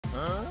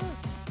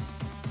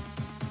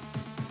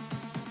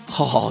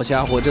好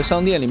家伙，这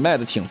商店里卖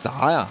的挺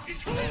杂呀！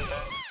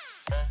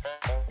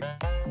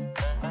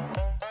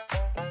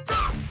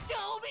救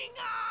命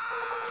啊！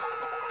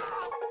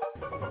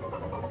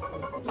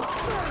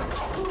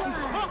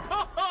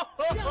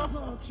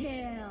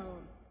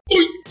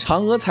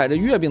嫦娥踩着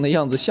月饼的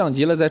样子，像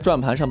极了在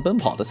转盘上奔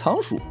跑的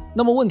仓鼠。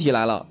那么问题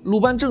来了，鲁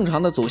班正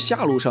常的走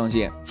下路上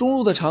线，中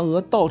路的嫦娥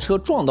倒车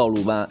撞到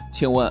鲁班，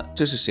请问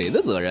这是谁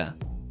的责任？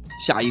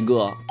下一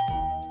个。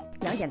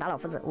杨戬打老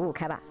夫子5-5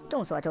开吧。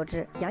众所周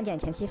知，杨戬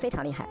前期非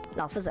常厉害，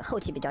老夫子后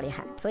期比较厉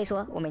害，所以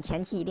说我们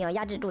前期一定要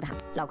压制住他。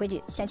老规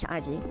矩，先抢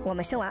2级。我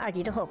们升完2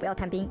级之后不要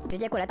贪兵，直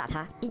接过来打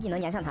他。1技能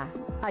粘上他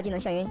，2技能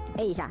眩晕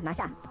 ，A 一下拿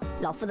下。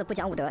老夫子不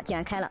讲武德，竟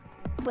然开了，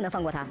不能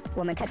放过他。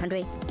我们开船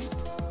追。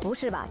不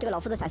是吧？这个老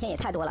夫子闪现也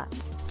太多了，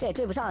这也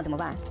追不上了怎么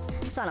办？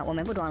算了，我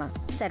们不装了，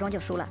再装就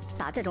输了。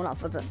打这种老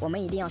夫子，我们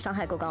一定要伤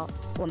害够高。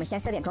我们先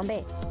设点装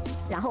备，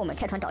然后我们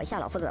开船找一下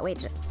老夫子的位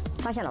置，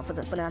发现老夫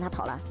子不能让他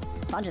跑了。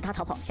防止他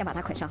逃跑，先把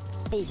他捆上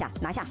 ，A 一下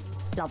拿下。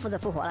老夫子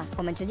复活了，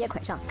我们直接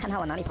捆上，看他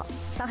往哪里跑。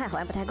伤害好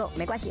像不太够，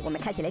没关系，我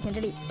们开启雷霆之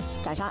力，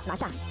斩杀拿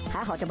下。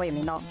还好这波有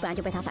名刀，不然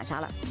就被他反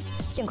杀了。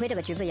幸亏这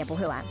个橘子也不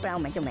会玩，不然我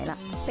们就没了。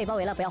被包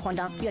围了不要慌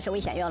张，越是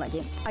危险越要冷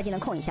静。2技能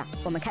控一下，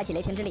我们开启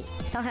雷霆之力，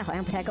伤害好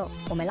像不太够，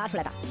我们拉出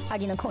来打。2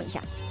技能控一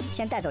下，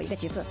先带走一个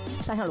橘子，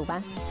拴上鲁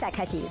班，再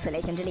开启一次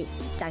雷霆之力，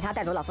斩杀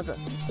带走老夫子。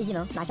1技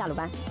能拿下鲁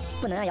班，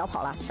不能让瑶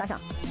跑了，拴上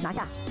拿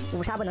下。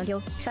5杀不能丢，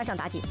拴上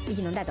妲己，1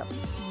技能带走。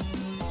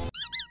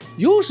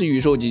又是羽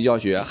兽级教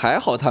学，还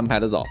好摊牌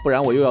的早，不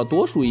然我又要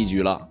多输1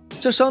局了。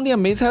这商店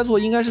没猜错，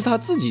应该是他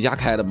自己家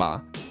开的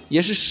吧？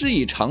也是师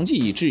以长技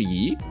以制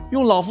夷，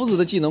用老夫子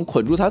的技能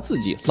捆住他自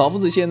己。老夫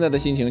子现在的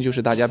心情就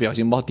是大家表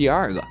情包第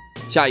2个。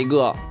下一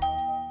个，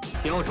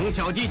雕虫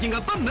小技竟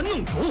敢班门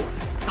弄斧，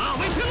大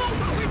为天龙，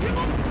大为天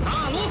龙，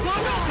大罗法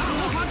咒，大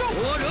罗法咒，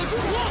我惹诸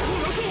佛，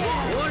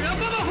我惹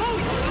八八猴，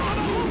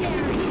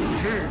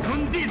至尊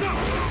地藏，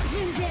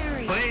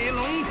飞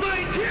龙在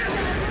天，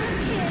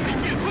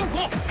夜穿火，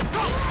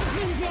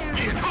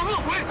夜叉恶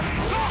鬼，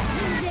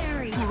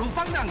不如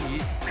方丈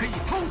你可以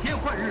偷天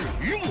换日，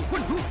鱼目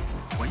混珠，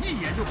我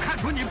一眼就看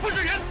出你不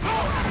是人。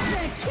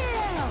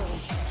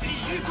地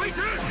狱窥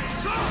之，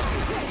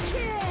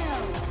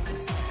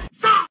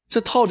这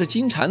套着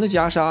金蝉的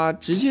袈裟，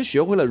直接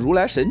学会了如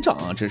来神掌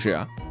啊！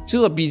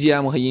这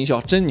BGM 和音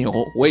效真牛，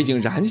我已经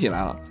燃起来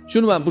了。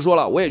兄弟们不说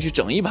了，我也去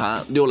整一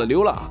盘，溜了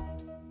溜了。